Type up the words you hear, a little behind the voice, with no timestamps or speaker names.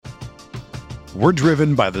We're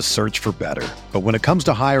driven by the search for better. But when it comes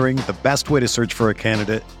to hiring, the best way to search for a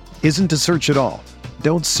candidate isn't to search at all.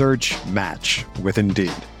 Don't search, match with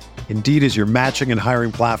Indeed. Indeed is your matching and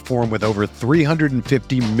hiring platform with over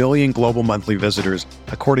 350 million global monthly visitors,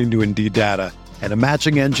 according to Indeed data, and a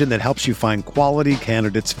matching engine that helps you find quality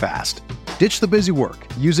candidates fast. Ditch the busy work.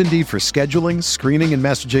 Use Indeed for scheduling, screening, and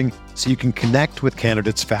messaging so you can connect with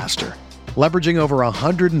candidates faster. Leveraging over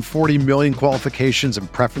 140 million qualifications and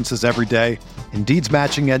preferences every day, Indeed's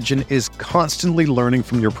matching engine is constantly learning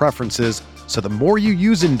from your preferences, so the more you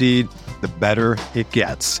use Indeed, the better it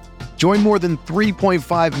gets. Join more than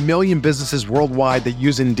 3.5 million businesses worldwide that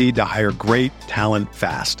use Indeed to hire great talent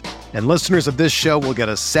fast. And listeners of this show will get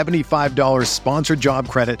a $75 sponsored job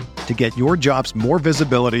credit to get your jobs more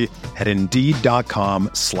visibility at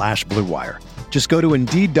Indeed.com/Blue Wire. Just go to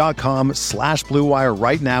Indeed.com/Blue Wire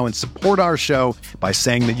right now and support our show by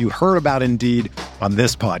saying that you heard about Indeed on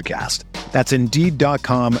this podcast. That's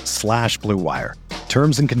Indeed.com/Blue Wire.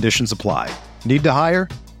 Terms and conditions apply. Need to hire?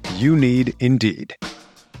 You need Indeed.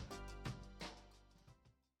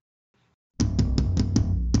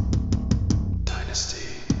 Dynasty.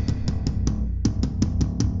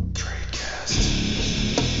 TradeCast.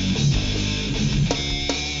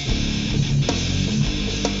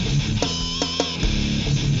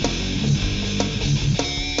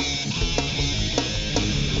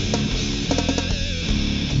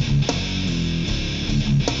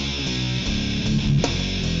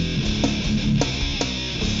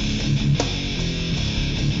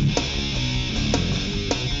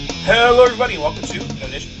 Hello, everybody, and welcome to the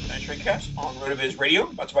edition of the TradeCast on RotoViz Radio,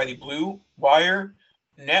 brought to you by the Blue Wire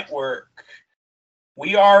Network.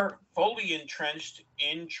 We are fully entrenched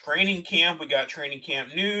in training camp. We got training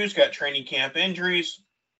camp news, got training camp injuries.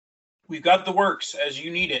 We've got the works as you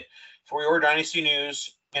need it for your Dynasty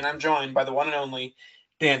news, and I'm joined by the one and only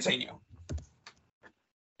Dan Sainio.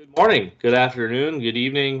 Good morning, good afternoon, good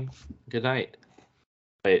evening, good night.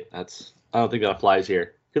 Wait, I don't think that applies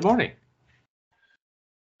here. Good morning.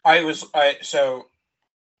 I have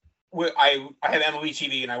MLB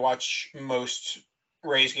TV and I watch most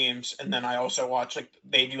Rays games, and then I also watch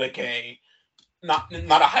they do a not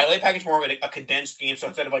a highlight package, more of a condensed game. So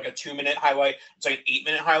instead of a 2-minute highlight, it's an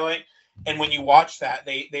 8-minute highlight. And when you watch that,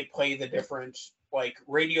 they play the different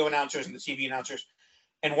radio announcers and the TV announcers.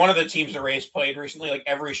 And one of the teams the Rays played recently,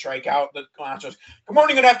 every strikeout, the announcers, good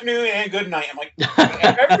morning, good afternoon, and good night. I'm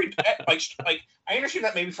I understand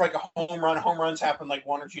that maybe for a home run, home runs happen 1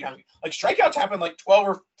 or 2 times. Strikeouts happen 12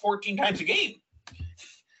 or 14 times a game.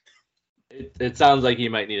 It sounds like you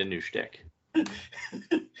might need a new shtick.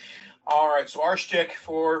 All right, so our shtick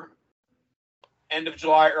for end of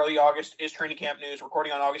July, early August is training camp news.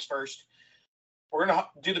 Recording on August 1st. We're gonna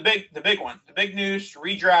do the big one, the big news: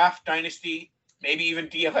 redraft, Dynasty, maybe even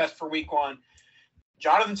DFS for week 1.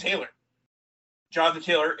 Jonathan Taylor. Jonathan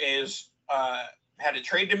Taylor is had a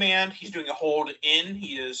trade demand. He's doing a hold in.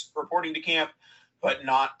 He is reporting to camp, but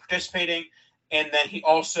not participating. And then he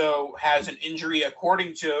also has an injury.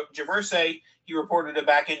 According to Jim Irsay, he reported a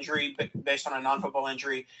back injury based on a non-football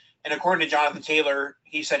injury. And according to Jonathan Taylor,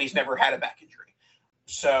 he said he's never had a back injury.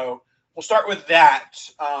 So we'll start with that.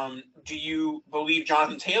 Do you believe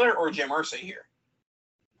Jonathan Taylor or Jim Irsay here?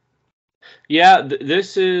 Yeah,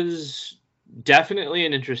 this is definitely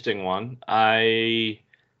an interesting one.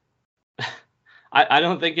 I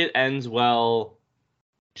don't think it ends well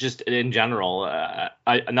just in general. I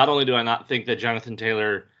not only do I not think that Jonathan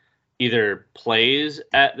Taylor either plays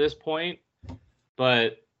at this point,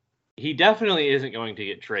 but he definitely isn't going to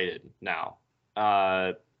get traded now.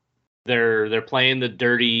 They're playing the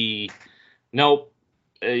dirty, nope,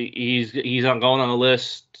 he's going on the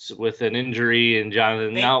list with an injury, and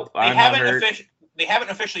Jonathan, I'm not hurt. They haven't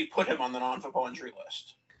officially put him on the non-football injury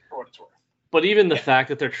list, for what it's worth. But even the fact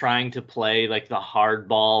that they're trying to play the hard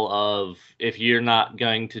ball of, if you're not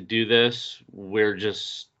going to do this, we're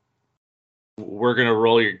going to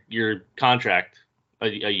roll your contract a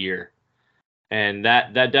year. And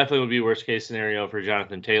that definitely would be worst case scenario for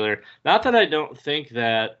Jonathan Taylor. Not that I don't think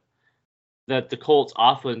that the Colts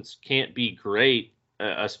offense can't be great,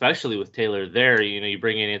 especially with Taylor there. You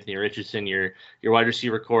bring in Anthony Richardson, your wide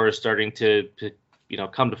receiver core is starting to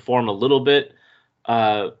come to form a little bit.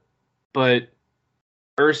 But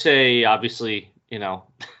Irsay, obviously,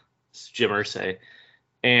 it's Jim Irsay.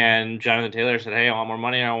 And Jonathan Taylor said, hey, I want more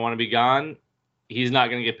money. I don't want to be gone. He's not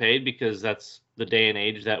going to get paid because that's the day and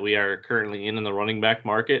age that we are currently in the running back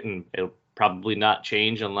market. And it'll probably not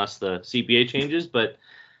change unless the CBA changes. But,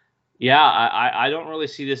 yeah, I don't really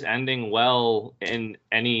see this ending well in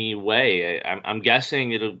any way. I'm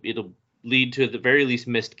guessing it'll lead to, at the very least,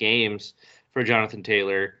 missed games for Jonathan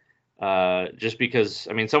Taylor. just because,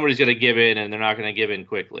 I mean, somebody's going to give in, and they're not going to give in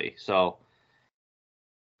quickly. So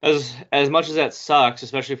as much as that sucks,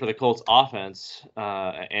 especially for the Colts offense,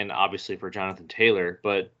 and obviously for Jonathan Taylor,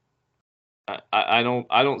 but I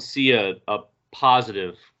don't see a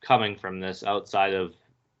positive coming from this outside of,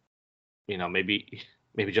 maybe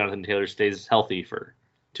Jonathan Taylor stays healthy for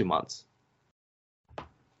 2 months.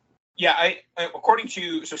 Yeah, according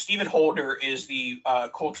to Stephen Holder is the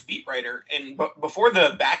Colts beat writer, and before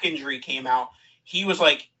the back injury came out, he was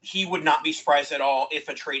like he would not be surprised at all if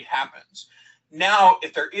a trade happens. Now,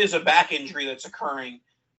 if there is a back injury that's occurring,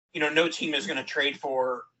 no team is going to trade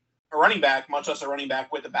for a running back, much less a running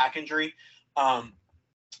back with a back injury.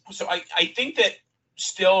 So I think that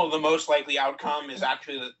still the most likely outcome is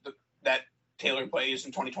actually that Taylor plays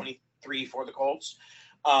in 2023 for the Colts.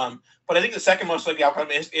 But I think the second most likely outcome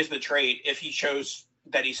is the trade if he shows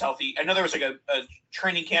that he's healthy. I know there was like a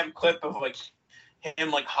training camp clip of like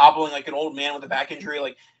him like hobbling like an old man with a back injury.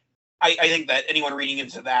 Like I think that anyone reading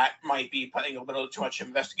into that might be putting a little too much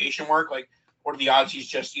investigation work. Like, what are the odds he's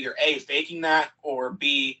just either A, faking that, or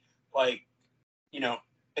B, like,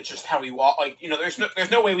 it's just how he walk. Like, there's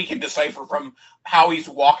no way we can decipher from how he's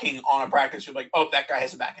walking on a practice field. Like, oh, that guy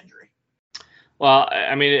has a back injury. Well,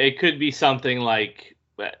 I mean, it could be something like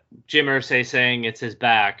Jim Irsay saying it's his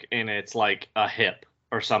back and it's like a hip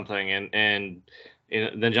or something, and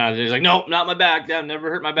then Jonathan's like, nope, not my back. I've never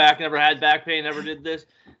hurt my back, never had back pain, never did this.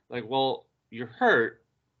 Like, well, you're hurt,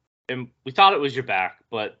 and we thought it was your back,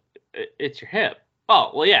 but it's your hip.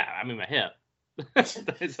 Oh, well, yeah, I mean, my hip.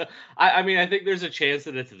 I mean, I think there's a chance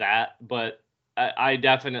that it's that, but I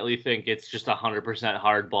definitely think it's just 100%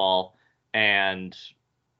 hardball, and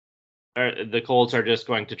the Colts are just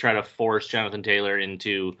going to try to force Jonathan Taylor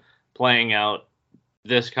into playing out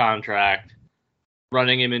this contract,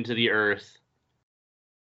 running him into the earth,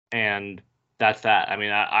 and that's that. I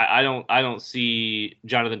mean, I don't see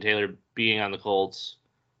Jonathan Taylor being on the Colts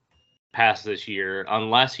past this year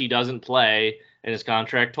unless he doesn't play and his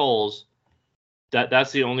contract tolls.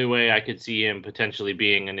 That's the only way I could see him potentially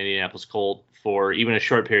being an Indianapolis Colt for even a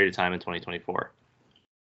short period of time in 2024.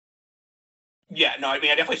 Yeah, no, I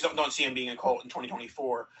mean, I definitely don't see him being a Colt in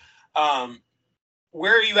 2024.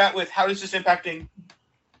 Where are you at with how is this impacting?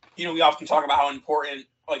 We often talk about how important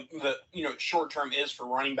like the short term is for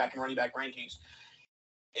running back and running back rankings.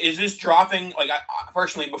 Is this dropping? Like, I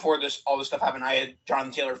personally, before all this stuff happened, I had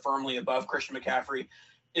Jonathan Taylor firmly above Christian McCaffrey.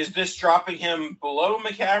 Is this dropping him below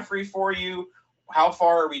McCaffrey for you? How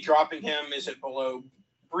far are we dropping him? Is it below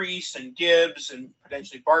Breece and Gibbs and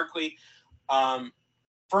potentially Barkley?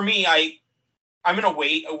 For me, I'm going to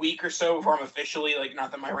wait a week or so before I'm officially, like,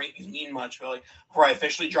 not that my rankings mean much, but like before I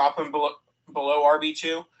officially drop him below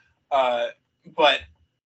RB2. But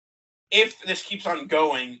if this keeps on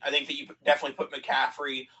going, I think that you definitely put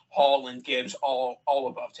McCaffrey, Hall, and Gibbs all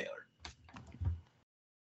above Taylor.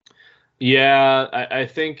 Yeah, I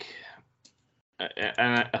think,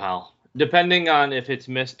 depending on if it's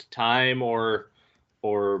missed time or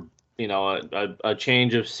a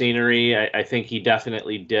change of scenery, I think he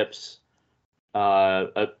definitely dips.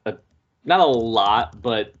 Not a lot,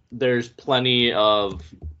 but there's plenty of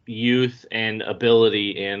youth and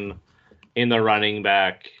ability in the running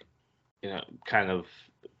back, kind of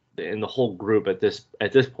in the whole group at this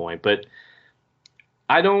point. But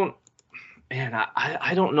I don't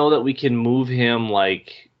know that we can move him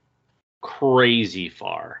like crazy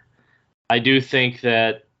far. I do think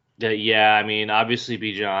that yeah, I mean, obviously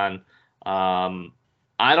Bijan.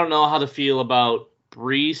 I don't know how to feel about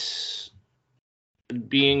Breece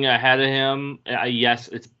being ahead of him. Yes,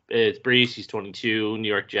 it's Breece. He's 22, New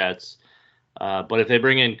York Jets. But if they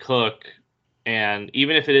bring in Cook, and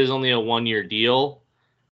even if it is only a 1-year deal,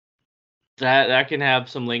 that can have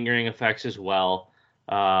some lingering effects as well.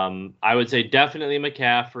 I would say definitely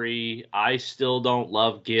McCaffrey. I still don't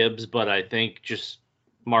love Gibbs, but I think just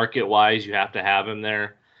market-wise, you have to have him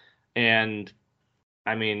there. And,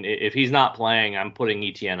 I mean, if he's not playing, I'm putting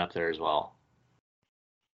ETN up there as well.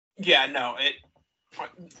 Yeah, no,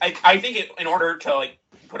 I think in order to like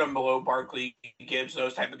put him below Barkley, Gibbs,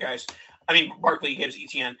 those type of guys. I mean, Barkley, Gibbs,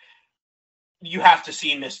 ETN. You have to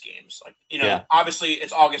see missed games. Like, Obviously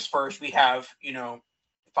it's August 1st. We have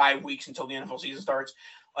 5 weeks until the NFL season starts.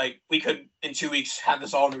 Like, we could in 2 weeks have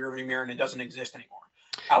this all in the rearview mirror and it doesn't exist anymore.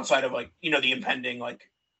 Outside of like the impending like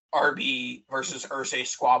RB versus Irsay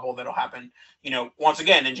squabble that'll happen once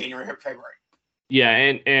again in January or February. Yeah,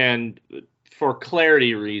 and for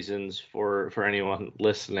clarity reasons for anyone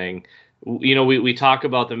listening, we talk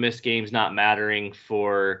about the missed games not mattering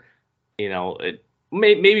for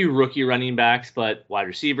maybe rookie running backs, but wide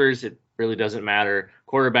receivers, it really doesn't matter.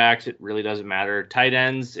 Quarterbacks, it really doesn't matter. Tight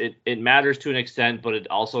ends, it matters to an extent, but it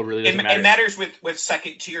also really doesn't matter. It matters with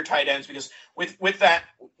second tier tight ends, because with that,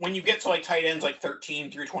 when you get to like tight ends like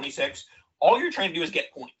 13 through 26, all you're trying to do is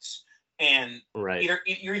get points. And right.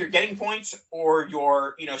 you're either getting points or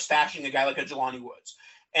you're, stashing a guy like a Jelani Woods.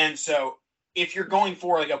 And so if you're going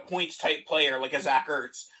for like a points type player like a Zach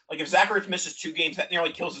Ertz, like if Zach Ertz misses 2 games, that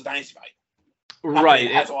nearly kills his dynasty value. Right.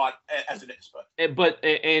 It has a lot as it is, but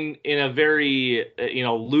in a very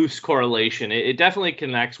loose correlation, it definitely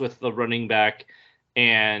connects with the running back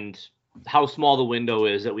and how small the window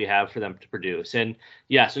is that we have for them to produce. And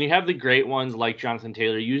yes, when you have the great ones like Jonathan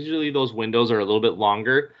Taylor, usually those windows are a little bit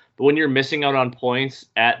longer. But when you're missing out on points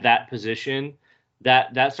at that position,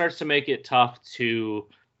 that starts to make it tough to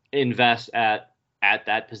invest at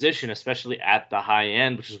that position, especially at the high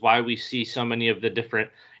end, which is why we see so many of the different,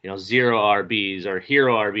 0 RBs or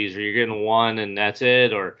hero RBs, or you're getting 1 and that's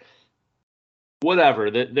it, or whatever.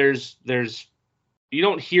 There's you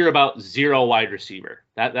don't hear about 0 wide receiver.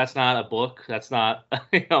 That's not a book. That's not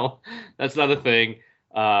that's not a thing.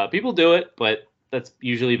 People do it, but that's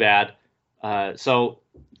usually bad. So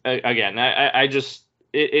again, I just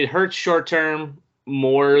it hurts short term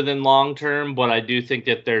more than long term, but I do think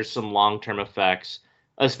that there's some long term effects,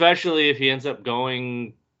 especially if he ends up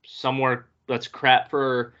going somewhere that's crap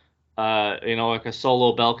for like a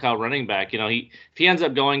solo bell cow running back. If he ends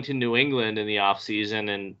up going to New England in the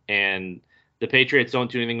offseason and the Patriots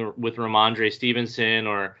don't do anything with Ramondre Stevenson,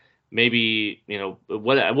 or maybe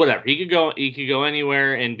whatever, he could go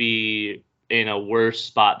anywhere and be in a worse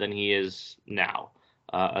spot than he is now.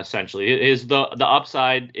 Essentially, is the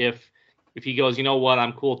upside if he goes, you know what,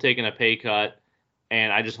 I'm cool taking a pay cut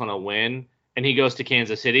and I just want to win, and he goes to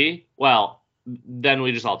Kansas City, well, then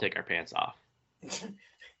we just all take our pants off.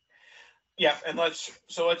 Yeah, and let's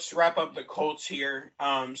wrap up the Colts here.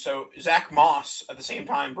 So Zach Moss at the same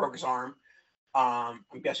time broke his arm. I'm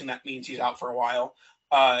guessing that means he's out for a while.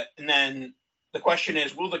 And then the question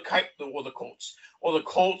is, will the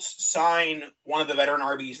Colts sign one of the veteran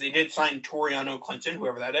RBs? They did sign Toriano Clinton,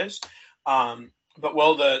 whoever that is. But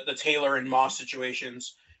will the Taylor and Moss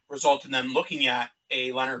situations result in them looking at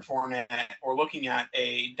a Leonard Fournette or looking at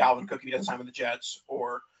a Dalvin Cook if he doesn't sign with the Jets,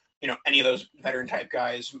 or any of those veteran type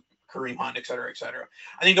guys, Kareem Hunt, et cetera, et cetera?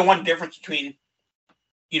 I think the one difference between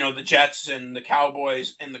the Jets and the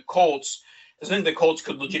Cowboys and the Colts is I think the Colts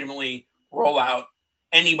could legitimately roll out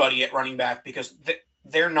anybody at running back, because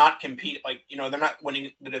they're not competing, they're not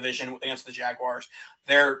winning the division against the Jaguars.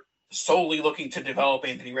 They're solely looking to develop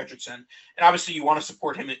Anthony Richardson, and obviously you want to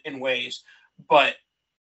support him in ways, but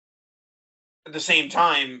at the same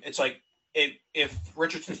time, it's like if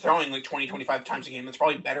Richardson's throwing like 20, 25 times a game, that's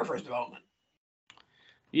probably better for his development.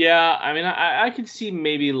 Yeah, I mean, I could see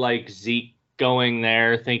maybe like Zeke going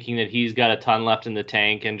there, thinking that he's got a ton left in the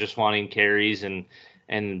tank and just wanting carries, and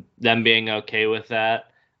them being okay with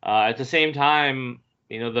that. At the same time,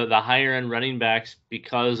 the higher end running backs,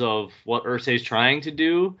 because of what Irsay's trying to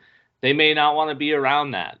do, they may not want to be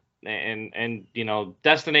around that. And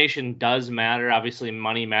destination does matter. Obviously,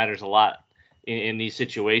 money matters a lot in these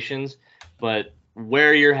situations, but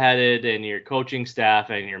where you're headed and your coaching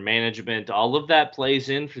staff and your management, all of that plays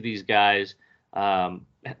in for these guys.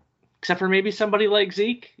 Except for maybe somebody like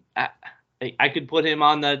Zeke. I could put him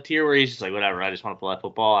on the tier where he's just like, whatever, I just want to play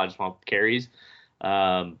football, I just want carries,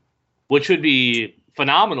 which would be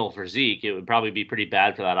phenomenal for Zeke. It would probably be pretty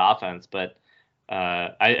bad for that offense, but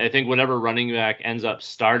I think whatever running back ends up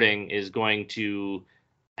starting is going to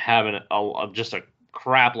have just a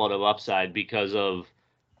crap load of upside because of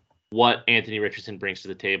what Anthony Richardson brings to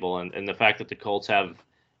the table, and the fact that the Colts have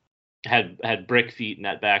had brick feet in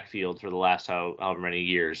that backfield for the last however many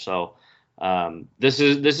years. So this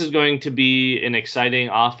is going to be an exciting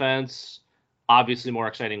offense, obviously more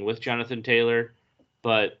exciting with Jonathan Taylor,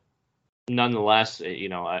 but nonetheless,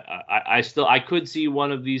 I could see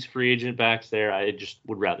one of these free agent backs there. I just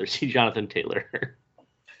would rather see Jonathan Taylor.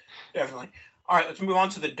 Definitely. All right, let's move on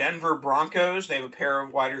to the Denver Broncos. They have a pair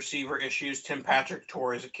of wide receiver issues. Tim Patrick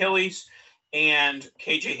tore his Achilles, and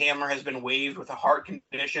KJ Hamler has been waived with a heart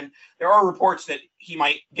condition. There are reports that he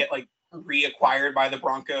might get reacquired by the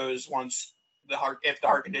Broncos once if the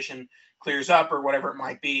heart condition clears up or whatever it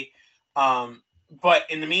might be. But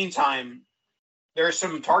in the meantime, there are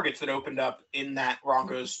some targets that opened up in that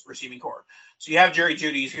Broncos receiving core. So you have Jerry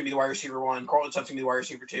Jeudy, he's going to be the wide receiver 1. Cortland Sutton's going to be the wide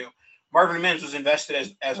receiver 2. Marvin Mims was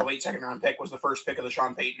invested as a late second-round pick, was the first pick of the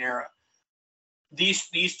Sean Payton era.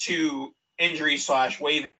 These two injuries /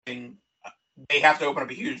 waiving, they have to open up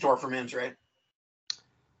a huge door for Mims, right?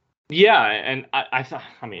 Yeah, and I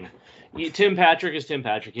Tim Patrick is Tim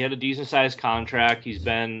Patrick. He had a decent sized contract. He's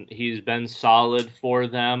been solid for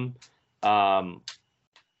them.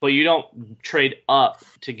 But you don't trade up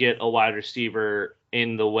to get a wide receiver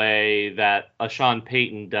in the way that a Sean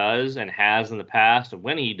Payton does and has in the past. And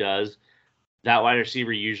when he does, that wide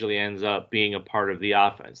receiver usually ends up being a part of the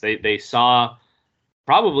offense. They saw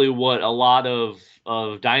probably what a lot of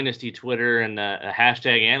Dynasty Twitter and the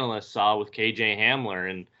hashtag analysts saw with KJ Hamler,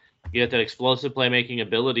 and you get that explosive playmaking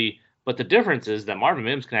ability. But the difference is that Marvin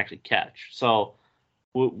Mims can actually catch. So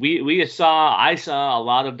I saw a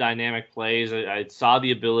lot of dynamic plays. I saw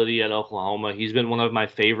the ability at Oklahoma. He's been one of my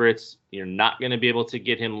favorites. You're not going to be able to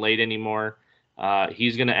get him late anymore.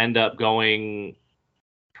 He's going to end up going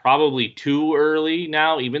probably too early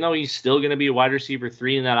now, even though he's still going to be a wide receiver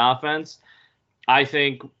 3 in that offense. I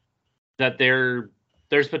think that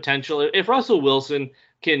there's potential. If Russell Wilson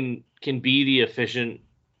can be the efficient,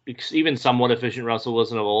 even somewhat efficient Russell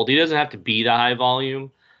Wilson of old, he doesn't have to be the high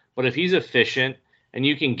volume, but if he's efficient and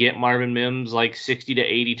you can get Marvin Mims like 60 to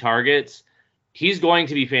 80 targets, he's going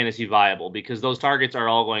to be fantasy viable because those targets are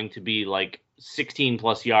all going to be like 16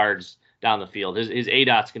 plus yards down the field. His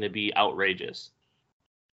ADOT's going to be outrageous.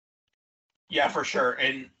 Yeah, for sure.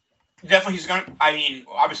 And definitely he's going to, I mean,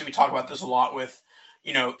 obviously we talk about this a lot with,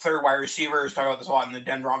 third wide receivers, talk about this a lot in the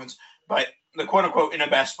Denver offense, but the quote-unquote in a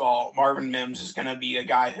best ball, Marvin Mims is going to be a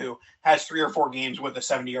guy who has 3 or 4 games with a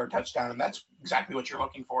 70-yard touchdown, and that's exactly what you're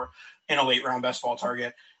looking for in a late-round best ball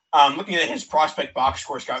target. Looking at his prospect box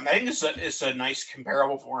score, Scott, and I think this is a nice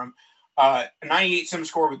comparable for him. A 98 sim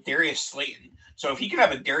score with Darius Slayton. So if he can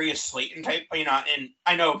have a Darius Slayton type, and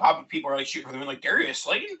I know probably people are like shooting for them like Darius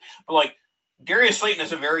Slayton, but like Darius Slayton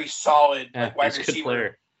is a very solid wide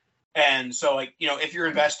receiver. And so, if you're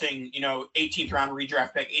investing, 18th round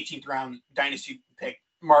redraft pick, 18th round dynasty pick,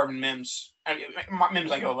 Marvin Mims. I mean, Mims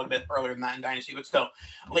I go a little bit earlier than that in dynasty, but still,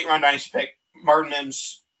 late round dynasty pick, Marvin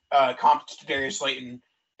Mims, comp to Darius Slayton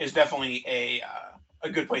is definitely a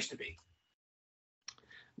good place to be.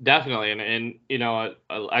 Definitely, and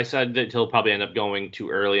I said that he'll probably end up going too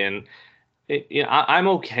early, and I'm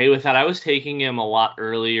okay with that. I was taking him a lot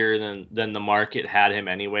earlier than the market had him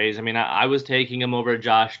anyways. I mean, I was taking him over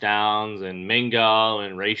Josh Downs and Mingo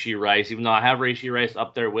and Rashee Rice, even though I have Rashee Rice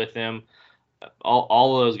up there with him.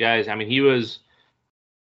 All of those guys. I mean, he was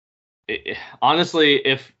honestly,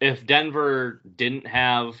 if Denver didn't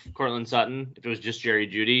have Cortland Sutton, if it was just Jerry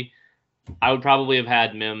Jeudy, I would probably have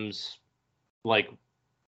had Mims like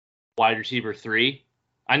wide receiver 3.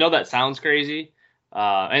 I know that sounds crazy.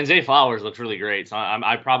 And Zay Flowers looks really great, so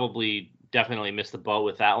I probably definitely missed the boat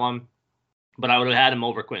with that one. But I would have had him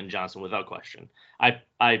over Quentin Johnston without question. I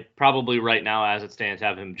probably right now, as it stands,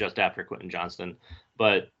 have him just after Quentin Johnston,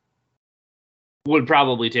 but would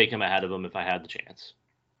probably take him ahead of him if I had the chance.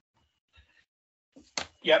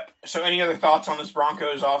 Yep. So any other thoughts on this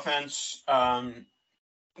Broncos offense?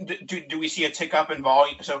 Do we see a tick up in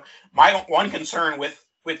volume? So my one concern with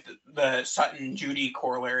the Sutton-Jeudy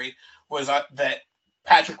corollary was that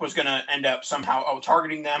Patrick was going to end up somehow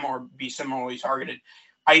out-targeting them or be similarly targeted.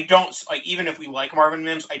 I don't, even if we like Marvin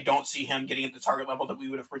Mims, I don't see him getting at the target level that we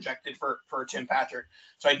would have projected for Tim Patrick.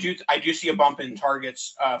 So I do see a bump in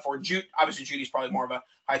targets for Judy. Obviously, Judy's probably more of a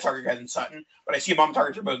high target guy than Sutton, but I see a bump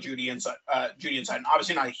target for both Judy and Sutton.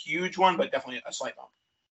 Obviously not a huge one, but definitely a slight bump.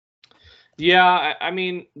 Yeah, I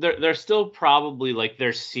mean, they're still probably like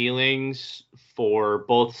their ceilings for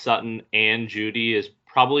both Sutton and Judy is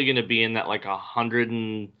probably going to be in that like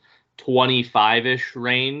 125-ish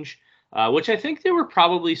range, which I think they were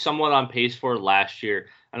probably somewhat on pace for last year.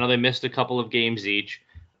 I know they missed a couple of games each,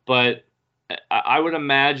 but I would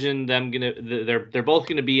imagine they're both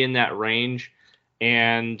going to be in that range.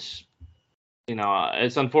 And,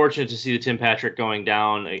 it's unfortunate to see the Tim Patrick going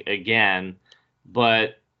down again,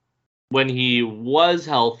 but when he was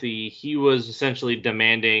healthy, he was essentially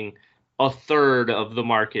demanding a third of the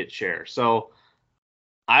market share. So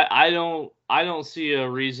I don't see a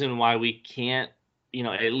reason why we can't,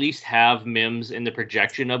 at least have Mims in the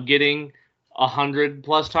projection of getting 100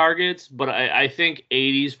 plus targets. But I think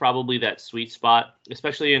 80 is probably that sweet spot,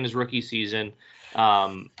 especially in his rookie season.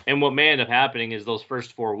 And what may end up happening is those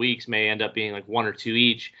first 4 weeks may end up being like 1 or 2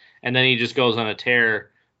 each, and then he just goes on a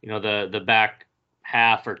tear, the back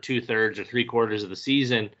half or 2/3 or 3/4 of the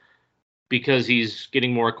season because he's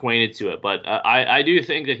getting more acquainted to it. But I do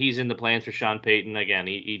think that he's in the plans for Sean Payton. Again,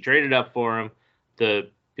 he traded up for him.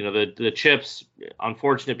 The chips,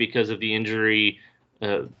 unfortunate because of the injury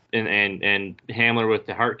and Hamler with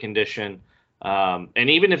the heart condition. And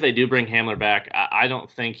even if they do bring Hamler back, I don't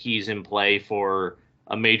think he's in play for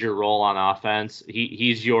a major role on offense.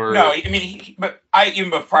 He's your no. I mean,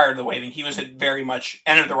 even prior to the waiving, he was a very much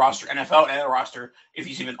end of the roster, NFL end of the roster if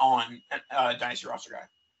he's even on Dynasty roster guy.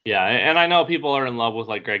 Yeah, and I know people are in love with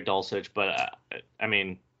like Greg Dulcich, but I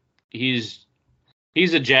mean, he's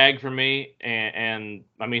a jag for me, and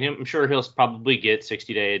I mean, I'm sure he'll probably get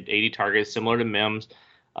 60 to 80 targets, similar to Mims.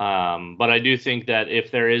 But I do think that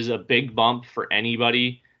if there is a big bump for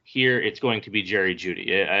anybody here, it's going to be Jerry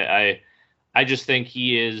Jeudy. I just think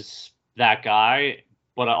he is that guy.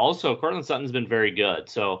 But also, Cortland Sutton's been very good,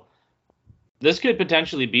 so this could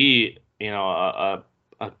potentially be a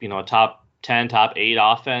top 10, top 8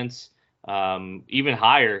 offense. Even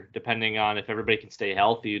higher, depending on if everybody can stay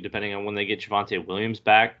healthy, depending on when they get Javonte Williams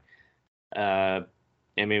back. I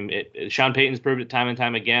mean, Sean Payton's proved it time and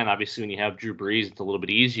time again. Obviously, when you have Drew Brees, it's a little bit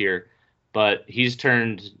easier, but he's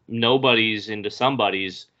turned nobodies into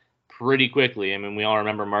somebodies pretty quickly. I mean, we all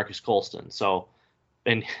remember Marcus Colston. So,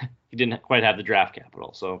 and he didn't quite have the draft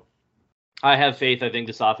capital. So I have faith. I think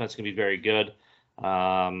this offense can be very good.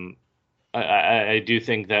 I do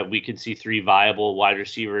think that we could see 3 viable wide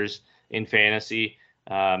receivers in fantasy.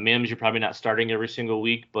 Mims, you're probably not starting every single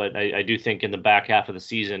week, but I do think in the back half of the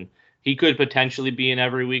season, he could potentially be an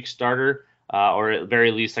every week starter, or at very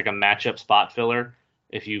least like a matchup spot filler.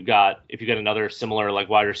 If you got another similar like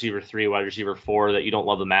wide receiver 3, wide receiver 4 that you don't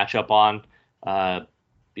love the matchup on,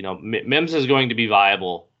 Mims is going to be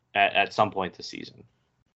viable at some point this season.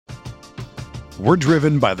 We're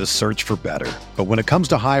driven by the search for better, but when it comes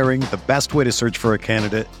to hiring, the best way to search for a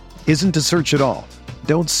candidate isn't to search at all.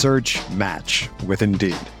 Don't search, match with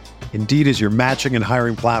Indeed. Indeed is your matching and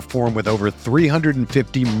hiring platform with over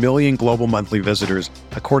 350 million global monthly visitors,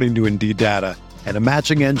 according to Indeed data, and a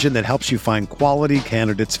matching engine that helps you find quality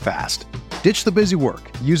candidates fast. Ditch the busy work.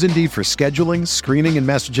 Use Indeed for scheduling, screening, and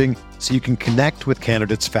messaging so you can connect with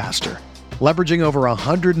candidates faster. Leveraging over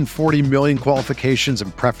 140 million qualifications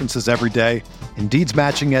and preferences every day, Indeed's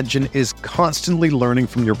matching engine is constantly learning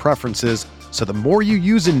from your preferences, so the more you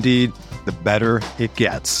use Indeed, the better it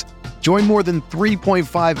gets. Join more than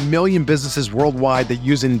 3.5 million businesses worldwide that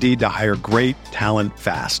use Indeed to hire great talent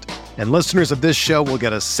fast. And listeners of this show will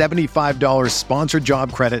get a $75 sponsored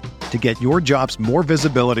job credit to get your jobs more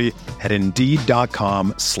visibility at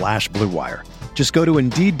Indeed.com/Blue Wire. Just go to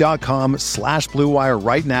Indeed.com/Blue Wire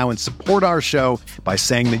right now and support our show by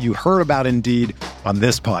saying that you heard about Indeed on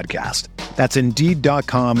this podcast. That's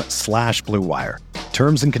Indeed.com/Blue Wire.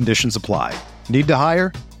 Terms and conditions apply. Need to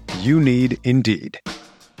hire? You need Indeed.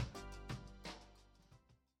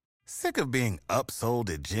 Sick of being upsold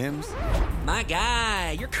at gyms? My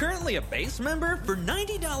guy, you're currently a base member? For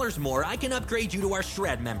 $90 more, I can upgrade you to our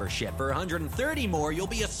Shred membership. For $130 more, you'll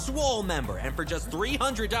be a Swole member. And for just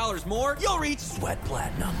 $300 more, you'll reach Sweat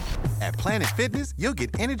Platinum. At Planet Fitness, you'll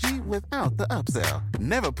get energy without the upsell.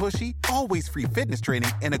 Never pushy, always free fitness training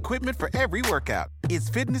and equipment for every workout. It's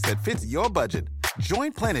fitness that fits your budget.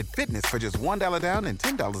 Join Planet Fitness for just $1 down and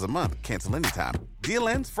 $10 a month. Cancel anytime. Deal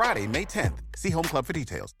ends Friday, May 10th. See Home Club for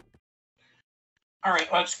details. All right,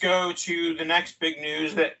 let's go to the next big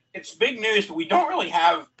news. That it's big news, but we don't really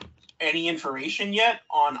have any information yet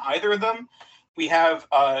on either of them. We have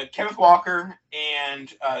Kenneth Walker and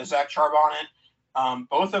Zach Charbonnet,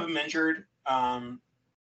 both of them injured, and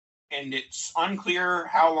it's unclear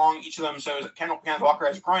how long each of them. So Kenneth Walker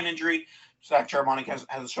has a groin injury, Zach Charbonnet has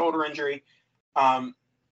a shoulder injury.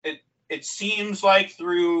 It seems like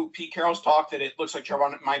through Pete Carroll's talk that it looks like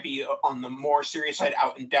Charbonnet might be on the more serious side,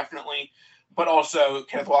 out indefinitely. But also,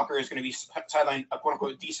 Kenneth Walker is going to be sidelined a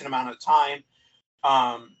quote-unquote decent amount of time.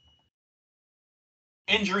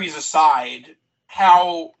 Injuries aside,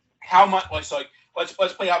 how much? Let's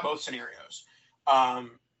play out both scenarios.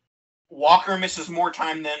 Walker misses more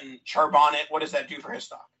time than Charbonnet. What does that do for his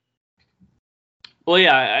stock? Well,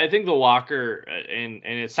 yeah, I think the Walker and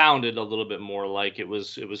it sounded a little bit more like it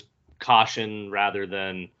was caution rather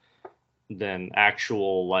than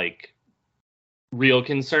actual like real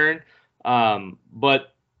concern.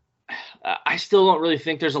 But I still don't really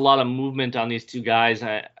think there's a lot of movement on these two guys.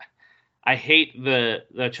 I hate the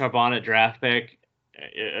Charbonnet draft pick,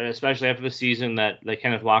 especially after the season that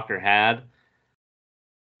Kenneth Walker had.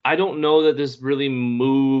 I don't know that this really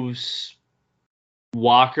moves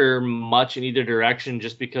Walker much in either direction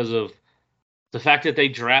just because of the fact that they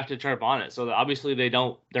drafted Charbonnet. So obviously they're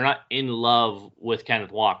not in love with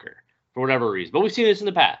Kenneth Walker for whatever reason. But we've seen this in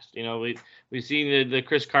the past. We've seen the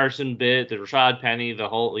Chris Carson bit, the Rashad Penny, the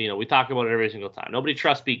whole, we talk about it every single time. Nobody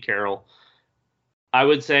trusts Pete Carroll. I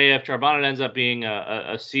would say if Charbonnet ends up being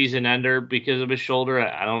a season ender because of his shoulder,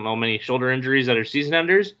 I don't know many shoulder injuries that are season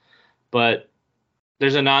enders, but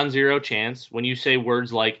there's a non-zero chance when you say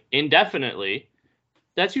words like indefinitely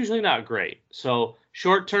that's usually not great. So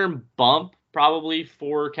short-term bump probably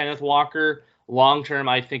for Kenneth Walker. Long-term,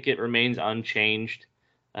 I think it remains unchanged.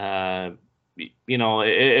 If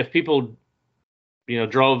people,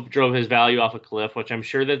 drove his value off a cliff, which I'm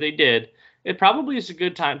sure that they did, it probably is a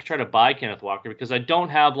good time to try to buy Kenneth Walker because I don't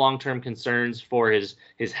have long-term concerns for his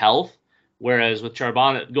health. Whereas with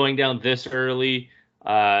Charbonnet going down this early,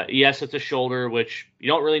 yes, it's a shoulder, which you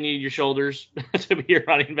don't really need your shoulders to be a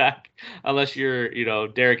running back unless you're,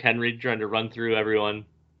 Derrick Henry trying to run through everyone.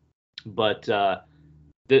 But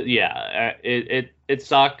it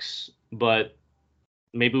sucks. But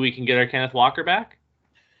maybe we can get our Kenneth Walker back.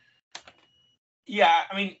 Yeah,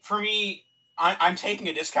 I mean, for me, I'm taking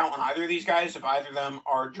a discount on either of these guys. If either of them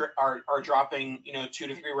are dropping, 2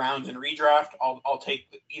 to 3 rounds in redraft, I'll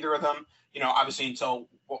take either of them. Obviously until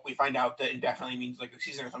what we find out that indefinitely means like a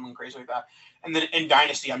season or something crazy like that. And then in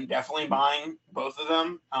Dynasty, I'm definitely buying both of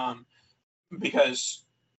them because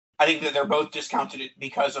I think that they're both discounted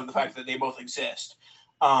because of the fact that they both exist.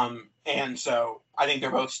 And so I think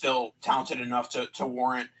they're both still talented enough to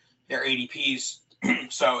warrant their ADPs.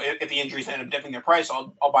 So if the injuries end up dipping their price,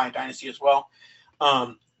 I'll buy a Dynasty as well.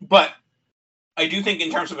 But I do think in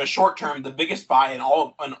terms of a short term, the biggest buy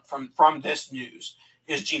from this news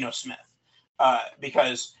is Geno Smith.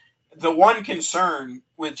 Because the one concern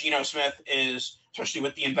with Geno Smith is, especially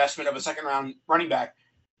with the investment of a second round running back,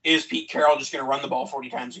 is Pete Carroll just going to run the ball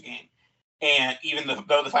 40 times a game? And even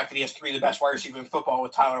though the fact that he has 3 of the best wide receivers in football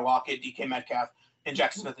with Tyler Lockett, DK Metcalf, and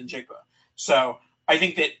Jackson Smith and Jigba. So I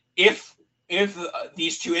think that if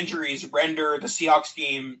these 2 injuries render the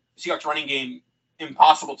Seahawks running game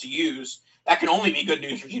impossible to use, that can only be good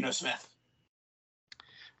news for Geno Smith.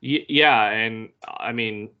 Yeah, and I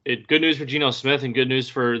mean, good news for Geno Smith and good news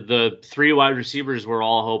for the 3 wide receivers we're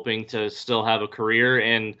all hoping to still have a career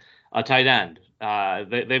and a tight end.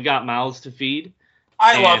 They've got mouths to feed.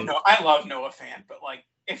 I love Noah Fant, but like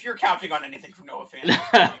if you're counting on anything from Noah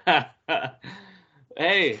Fant,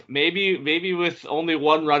 hey, maybe with only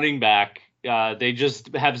 1 running back, they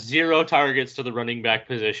just have 0 targets to the running back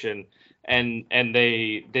position, and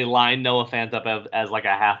they line Noah Fant up as like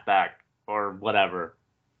a halfback or whatever.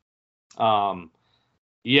 I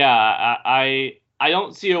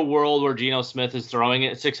don't see a world where Geno Smith is throwing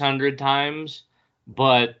it 600 times,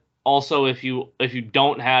 but also if you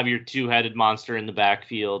don't have your 2-headed monster in the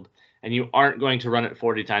backfield and you aren't going to run it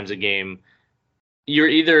 40 times a game, you're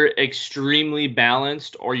either extremely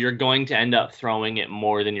balanced or you're going to end up throwing it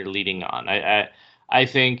more than you're leading on. I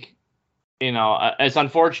think, it's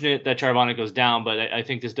unfortunate that Charbonnet goes down, but I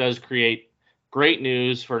think this does create great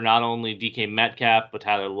news for not only DK Metcalf, but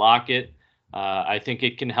Tyler Lockett. I think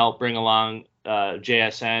it can help bring along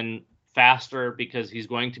JSN faster because he's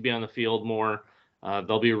going to be on the field more.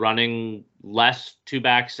 They'll be running less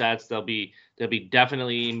 2-back sets. They'll be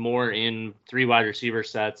definitely more in 3 wide receiver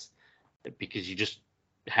sets because you just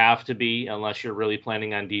have to be, unless you're really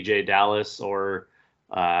planning on DJ Dallas or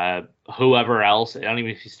whoever else. I don't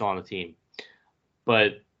even know if he's still on the team.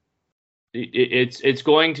 But it's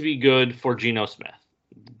going to be good for Geno Smith.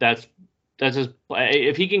 That's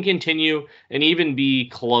if he can continue and even be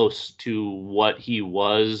close to what he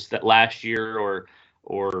was that last year,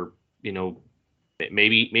 or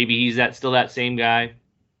maybe he's still that same guy.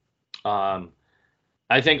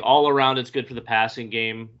 I think all around it's good for the passing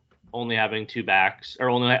game. Only having 2 backs, or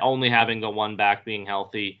only having the 1 back being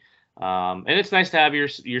healthy, and it's nice to have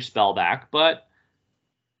your spell back, but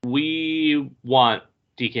we want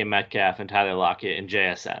DK Metcalf and Tyler Lockett and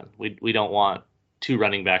JSN. We don't want 2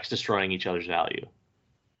 running backs destroying each other's value.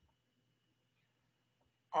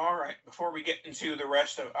 All right, before we get into the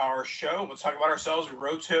rest of our show, let's talk about ourselves with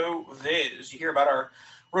RotoViz. You hear about our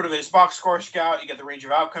RotoViz box score scout. You get the Range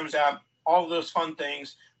of Outcomes app, all of those fun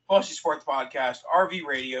things, plus your sports podcast, RV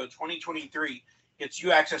Radio 2023. Gets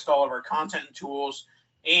you access to all of our content and tools,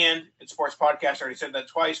 and it's sports podcast. I already said that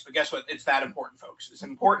twice, but guess what? It's that important, folks. It's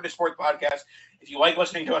important to sports podcast. If you like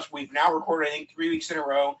listening to us, we've now recorded, I think, 3 weeks in a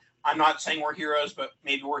row. I'm not saying we're heroes, but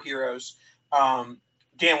maybe we're heroes.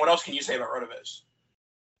 Dan, what else can you say about RotoViz?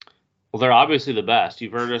 Well, they're obviously the best.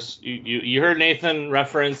 You've heard us. You heard Nathan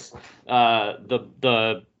reference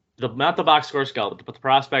the not the box score scout, but the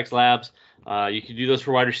prospects labs. You can do those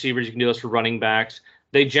for wide receivers. You can do those for running backs.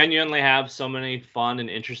 They genuinely have so many fun and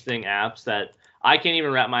interesting apps that I can't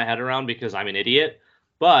even wrap my head around because I'm an idiot.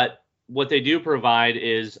 But what they do provide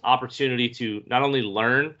is opportunity to not only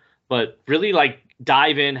learn, but really like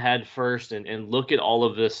dive in head first and look at all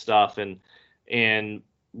of this stuff and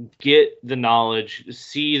get the knowledge,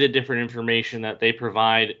 see the different information that they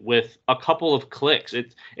provide with a couple of clicks.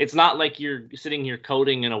 It's not like you're sitting here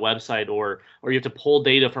coding in a website or you have to pull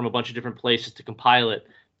data from a bunch of different places to compile it.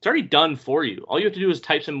 It's already done for you. All you have to do is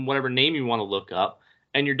type in whatever name you want to look up,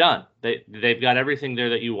 and you're done. They've got everything there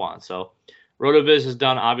that you want. So RotoViz has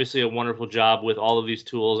done obviously a wonderful job with all of these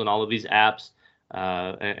tools and all of these apps,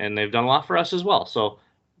 and they've done a lot for us as well. So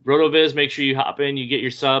RotoViz, make sure you hop in, you get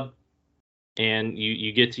your sub, and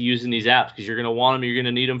you get to using these apps because you're going to want them, you're going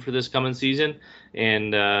to need them for this coming season,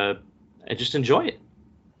 and just enjoy it.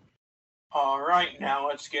 All right, now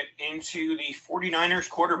let's get into the 49ers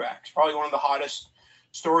quarterbacks, probably one of the hottest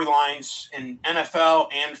storylines in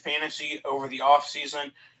NFL and fantasy over the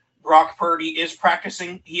offseason. Brock Purdy is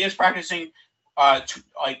practicing. He is practicing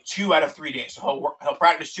 2 out of 3 days. So he'll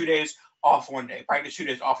practice 2 days, off 1 day. Practice 2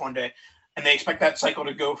 days, off 1 day. And they expect that cycle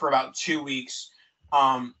to go for about 2 weeks.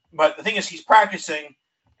 But the thing is, he's practicing,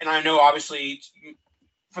 and I know obviously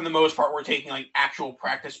for the most part we're taking like actual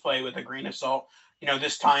practice play with a grain of salt. You know,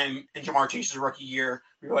 this time in Jamar Chase's rookie year,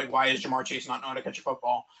 we were like, why is Jamar Chase not knowing how to catch a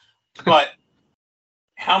football? But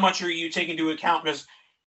how much are you taking into account? Because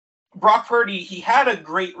Brock Purdy, he had a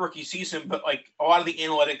great rookie season, but like a lot of the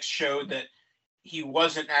analytics showed that he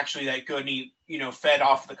wasn't actually that good. And he, fed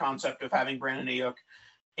off the concept of having Brandon Ayuk,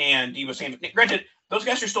 and he was saying, granted, those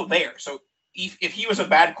guys are still there. So if he was a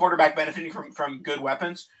bad quarterback benefiting from good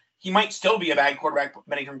weapons, he might still be a bad quarterback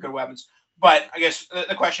benefiting from good weapons. But I guess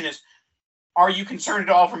the question is, are you concerned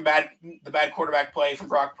at all from the bad quarterback play from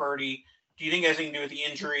Brock Purdy? Do you think it has anything to do with the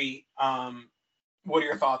injury? What are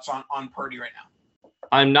your thoughts on Purdy right now?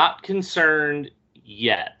 I'm not concerned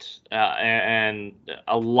yet, and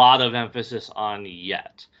a lot of emphasis on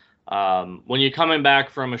yet. When you're coming back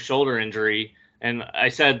from a shoulder injury, and I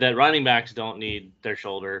said that running backs don't need their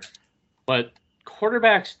shoulder, but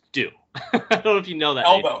quarterbacks do. I don't know if you know that.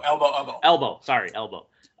 Elbow. Sorry, elbow.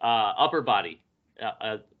 Upper body,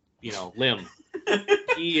 limb.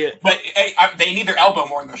 But they need their elbow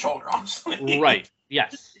more than their shoulder, honestly. Right.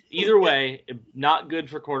 Yes. Either way, not good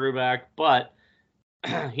for quarterback, but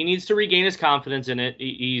he needs to regain his confidence in it.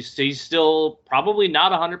 He's still probably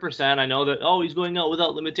not 100%. I know that, he's going out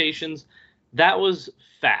without limitations. That was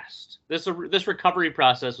fast. This recovery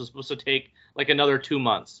process was supposed to take like another 2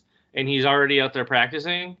 months, and he's already out there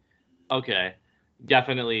practicing. Okay,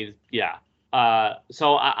 definitely, yeah.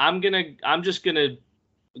 So I'm just gonna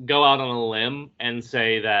go out on a limb and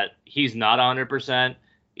say that he's not 100%.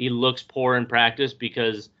 He looks poor in practice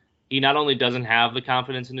because he not only doesn't have the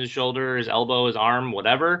confidence in his shoulder, his elbow, his arm,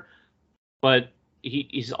 whatever, but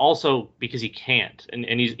he's also because he can't, and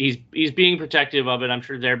he's being protective of it. I'm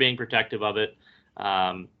sure they're being protective of it.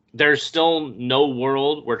 There's still no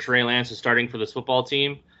world where Trey Lance is starting for this football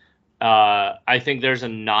team. I think there's a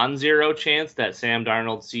non-zero chance that Sam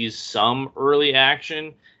Darnold sees some early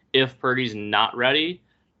action if Purdy's not ready.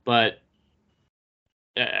 But,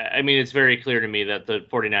 I mean, it's very clear to me that the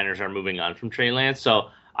 49ers are moving on from Trey Lance. So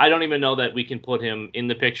I don't even know that we can put him in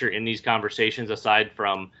the picture in these conversations aside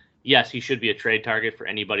from, yes, he should be a trade target for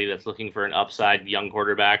anybody that's looking for an upside young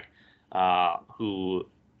quarterback who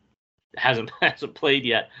hasn't played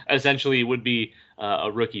yet. Essentially would be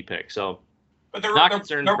a rookie pick. So but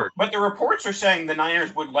the reports are saying the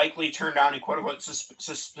Niners would likely turn down a quote-unquote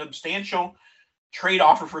substantial trade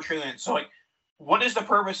offer for Trey Lance. So, what is the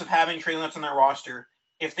purpose of having Trey Lance on their roster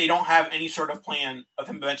if they don't have any sort of plan of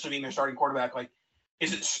him eventually being their starting quarterback?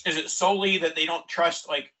 Is it solely that they don't trust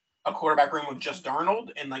a quarterback room with just Darnold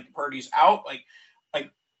and Purdy's out?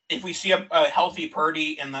 If we see a healthy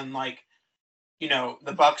Purdy and then the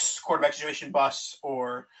Bucs quarterback situation busts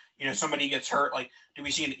or somebody gets hurt, do we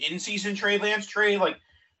see an in-season Trey Lance trade?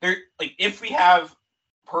 If we have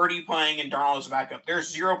Purdy playing and Darnold as a backup,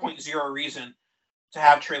 there's 0.0 reason to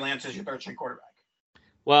have Trey Lance as your third-string quarterback.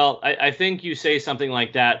 Well, I think you say something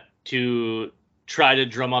like that to try to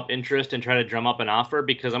drum up interest and try to drum up an offer,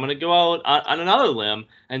 because I'm going to go out on another limb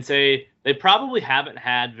and say they probably haven't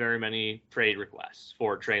had very many trade requests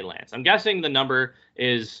for Trey Lance. I'm guessing the number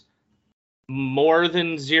is more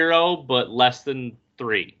than 0, but less than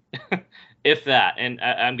 3, if that. And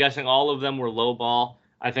I'm guessing all of them were low ball.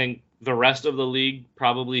 I think the rest of the league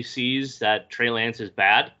probably sees that Trey Lance is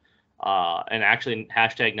bad and actually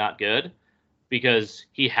hashtag not good, because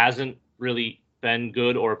he hasn't really been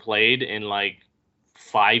good or played in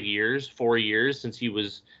 4 years since he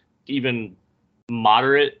was even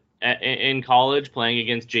moderate in college playing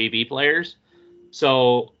against JV players.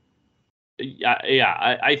 So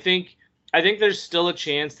I think there's still a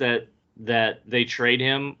chance that they trade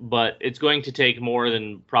him, but it's going to take more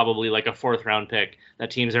than probably a 4th round pick that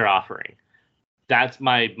teams are offering. that's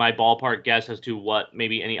my ballpark guess as to what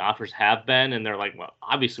maybe any offers have been. And they're like, well,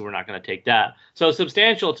 obviously we're not going to take that. So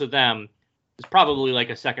substantial to them is probably like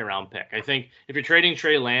a second round pick. I think if you're trading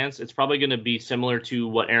Trey Lance, it's probably going to be similar to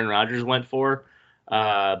what Aaron Rodgers went for.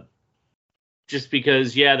 Just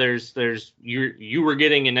because, you were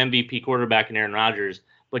getting an MVP quarterback in Aaron Rodgers,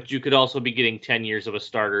 but you could also be getting 10 years of a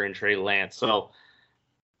starter in Trey Lance. So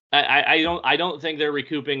I don't think they're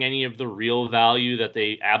recouping any of the real value that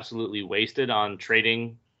they absolutely wasted on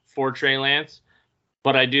trading for Trey Lance,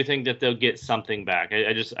 but I do think that they'll get something back.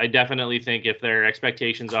 I definitely think if their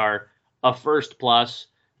expectations are a first plus,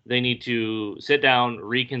 they need to sit down,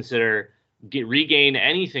 reconsider, regain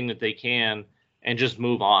anything that they can, and just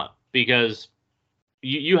move on, because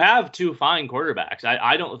you have two fine quarterbacks.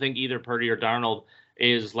 I don't think either Purdy or Darnold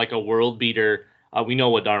is like a world beater. We know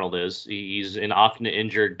what Darnold is. He's an often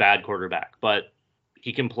injured bad quarterback, but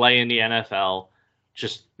he can play in the NFL,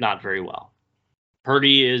 just not very well.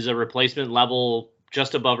 Purdy is a replacement level,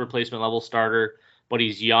 just above replacement level starter, but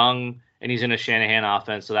he's young and he's in a Shanahan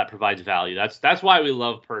offense, so that provides value. That's why we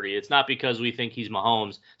love Purdy. It's not because we think he's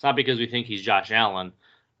Mahomes. It's not because we think he's Josh Allen.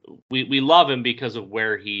 We love him because of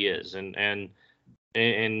where he is, and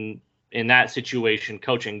in that situation,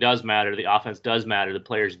 coaching does matter. The offense does matter. The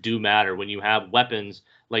players do matter. When you have weapons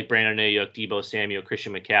like Brandon Ayuk, Deebo Samuel,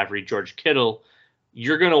 Christian McCaffrey, George Kittle,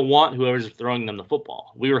 you're going to want whoever's throwing them the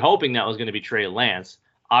football. We were hoping that was going to be Trey Lance.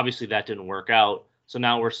 Obviously, that didn't work out. So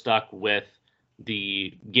now we're stuck with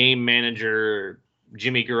the game manager,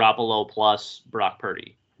 Jimmy Garoppolo plus Brock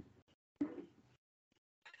Purdy.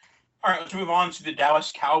 All right, let's move on to the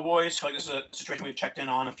Dallas Cowboys. So, this is a situation we've checked in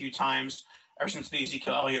on a few times ever since the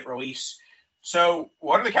Ezekiel Elliott release. So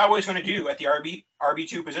what are the Cowboys going to do at the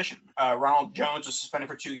RB2 position? Ronald Jones was suspended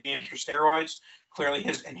for 2 games for steroids. Clearly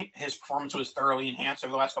his performance was thoroughly enhanced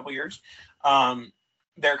over the last couple of years.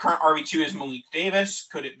 Their current RB2 is Malik Davis.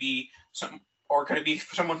 Could it be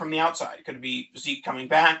someone from the outside? Could it be Zeke coming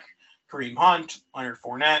back, Kareem Hunt, Leonard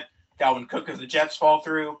Fournette, Dalvin Cook if the Jets fall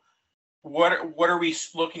through? What are we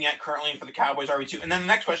looking at currently for the Cowboys RB2? And then the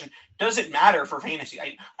next question, does it matter for fantasy?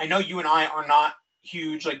 I know you and I are not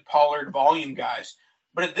huge like Pollard volume guys,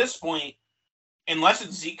 but at this point, unless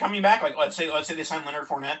it's Zeke coming back, like let's say they sign Leonard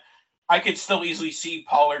Fournette, I could still easily see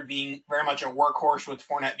Pollard being very much a workhorse with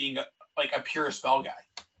Fournette being a pure spell guy.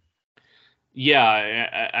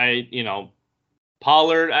 Yeah,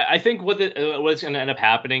 Pollard. I think what's going to end up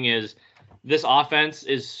happening is this offense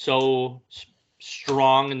is so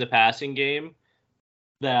strong in the passing game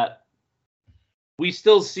that we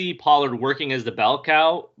still see Pollard working as the bell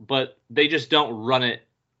cow, but they just don't run it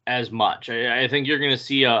as much. I think you're going to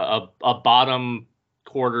see a bottom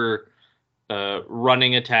quarter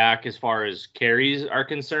running attack as far as carries are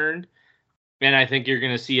concerned, and I think you're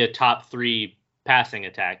going to see a top 3 passing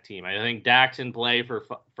attack team. I think Dak's in play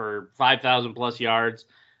for 5,000 plus yards.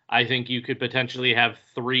 I think you could potentially have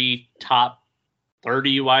 3 top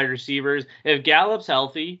 30 wide receivers. If Gallup's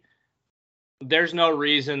healthy, there's no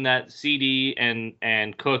reason that CD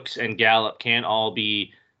and Cooks and Gallup can't all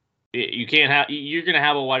be. You're going to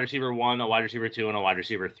have a wide receiver 1, a wide receiver 2, and a wide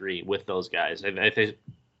receiver 3 with those guys. I think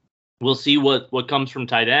we'll see what comes from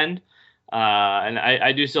tight end. And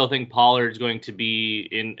I do still think Pollard's going to be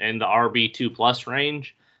in the RB2 plus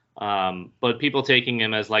range. But people taking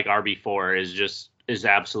him as like RB4 is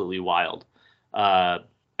absolutely wild.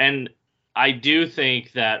 And I do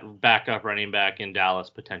think that backup running back in Dallas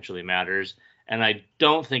potentially matters, and I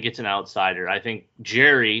don't think it's an outsider. I think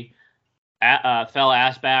Jerry fell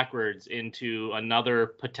ass backwards into another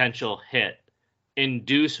potential hit in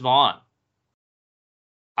Deuce Vaughn.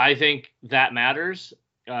 I think that matters.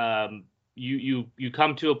 You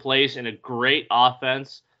come to a place in a great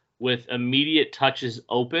offense with immediate touches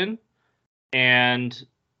open, and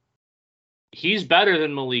he's better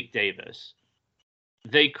than Malik Davis.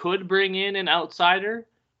 They could bring in an outsider,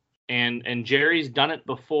 and Jerry's done it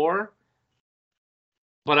before.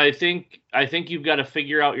 But I think you've got to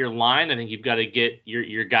figure out your line. I think you've got to get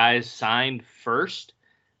your guys signed first,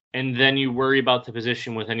 and then you worry about the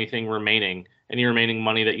position with any remaining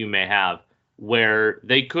money that you may have, where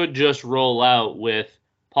they could just roll out with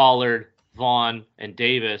Pollard, Vaughn, and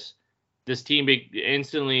Davis. This team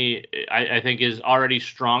instantly, I think, is already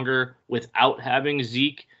stronger without having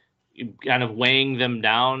Zeke kind of weighing them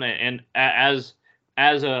down. And as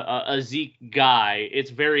a Zeke guy, it's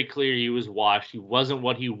very clear he was washed. He wasn't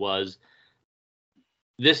what he was.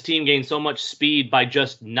 This team gained so much speed by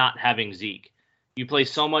just not having Zeke. You play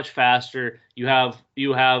so much faster. You have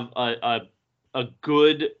a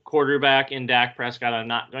good quarterback in Dak Prescott. I'm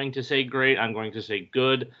not going to say great. I'm going to say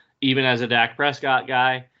good, even as a Dak Prescott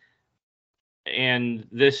guy. And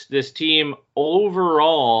this team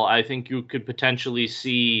overall, I think you could potentially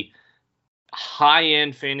see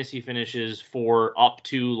high-end fantasy finishes for up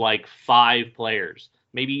to like 5 players,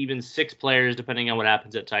 maybe even 6 players, depending on what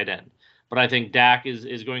happens at tight end. But I think Dak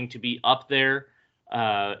is going to be up there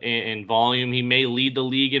in volume. He may lead the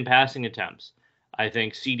league in passing attempts. I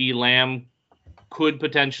think CeeDee Lamb could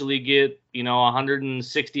potentially get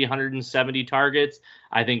 160, 170 targets.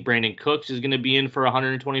 I think Brandon Cooks is going to be in for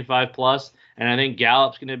 125 plus, and I think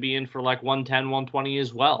Gallup's going to be in for like 110, 120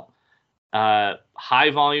 as well.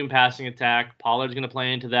 High volume passing attack. Pollard's going to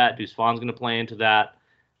play into that. Deuce Vaughn's going to play into that.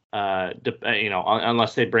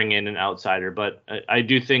 Unless they bring in an outsider. But I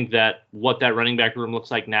do think that what that running back room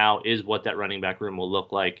looks like now is what that running back room will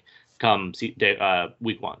look like come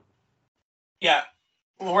week 1. Yeah,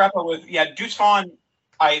 we'll wrap up with Deuce Vaughn.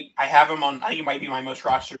 I have him on. I think he might be my most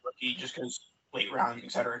rostered rookie just because late round,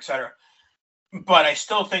 et cetera, et cetera. But I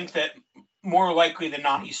still think that more likely than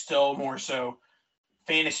not, he's still more so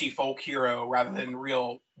fantasy folk hero rather than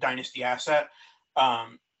real dynasty asset.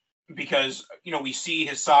 Because, we see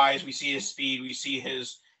his size, we see his speed, we see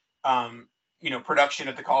his, production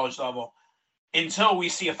at the college level. Until we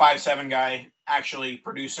see a 5'7" guy actually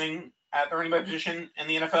producing at the running back position in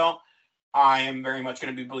the NFL, I am very much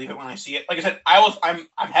going to believe it when I see it. Like I said, I'm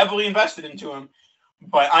heavily invested into him,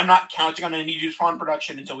 but I'm not counting on any Deuce Vaughn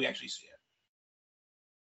production until we actually see it.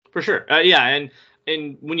 For sure. And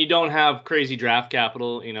when you don't have crazy draft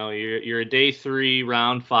capital, you're a day 3,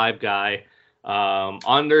 round 5 guy.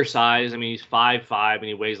 Undersized. I mean, he's 5'5" and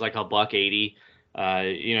he weighs like $180.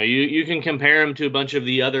 You can compare him to a bunch of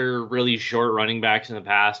the other really short running backs in the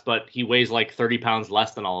past, but he weighs like 30 pounds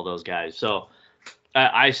less than all of those guys. So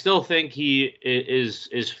I still think he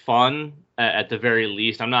is fun at the very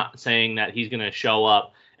least. I'm not saying that he's going to show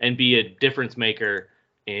up and be a difference maker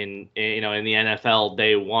in the NFL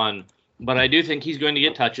day 1, but I do think he's going to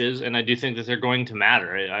get touches, and I do think that they're going to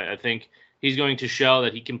matter. I think he's going to show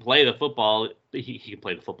that he can play the football. He can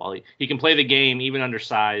play the football. He can play the game even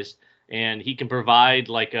undersized, and he can provide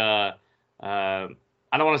like I don't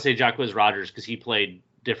want to say Jacquizz Rodgers because he played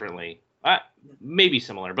differently. Maybe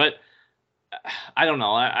similar, but I don't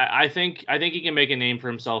know. I think he can make a name for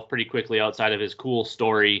himself pretty quickly outside of his cool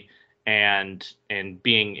story and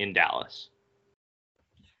being in Dallas.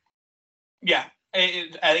 Yeah, I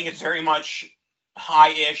think it's very much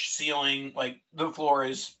high-ish ceiling. Like the floor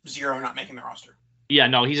is 0, not making the roster. Yeah,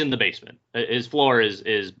 no, he's in the basement. His floor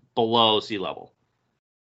is below sea level.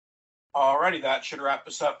 Alrighty, that should wrap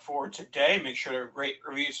us up for today. Make sure to rate,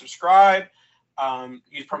 review, subscribe.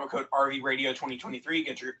 Use promo code RVRadio2023.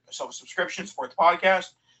 Get yourself a subscription. Support the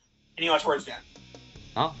podcast. Any last words, Dan?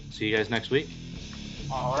 Oh, see you guys next week.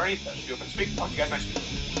 Alrighty, that should do it for this week. Talk to you guys next week.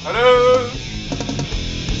 Hello.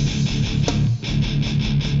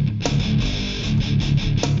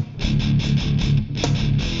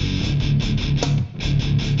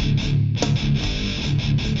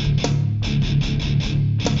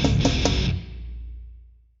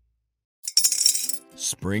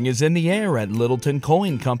 Spring is in the air at Littleton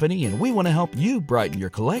Coin Company, and we want to help you brighten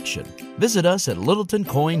your collection. Visit us at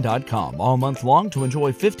littletoncoin.com all month long to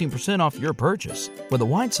enjoy 15% off your purchase. With a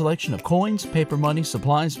wide selection of coins, paper money,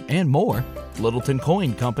 supplies, and more, Littleton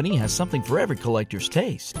Coin Company has something for every collector's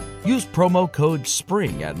taste. Use promo code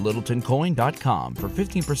SPRING at littletoncoin.com for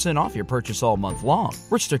 15% off your purchase all month long.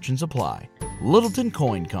 Restrictions apply. Littleton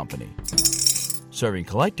Coin Company. Serving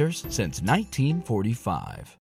collectors since 1945.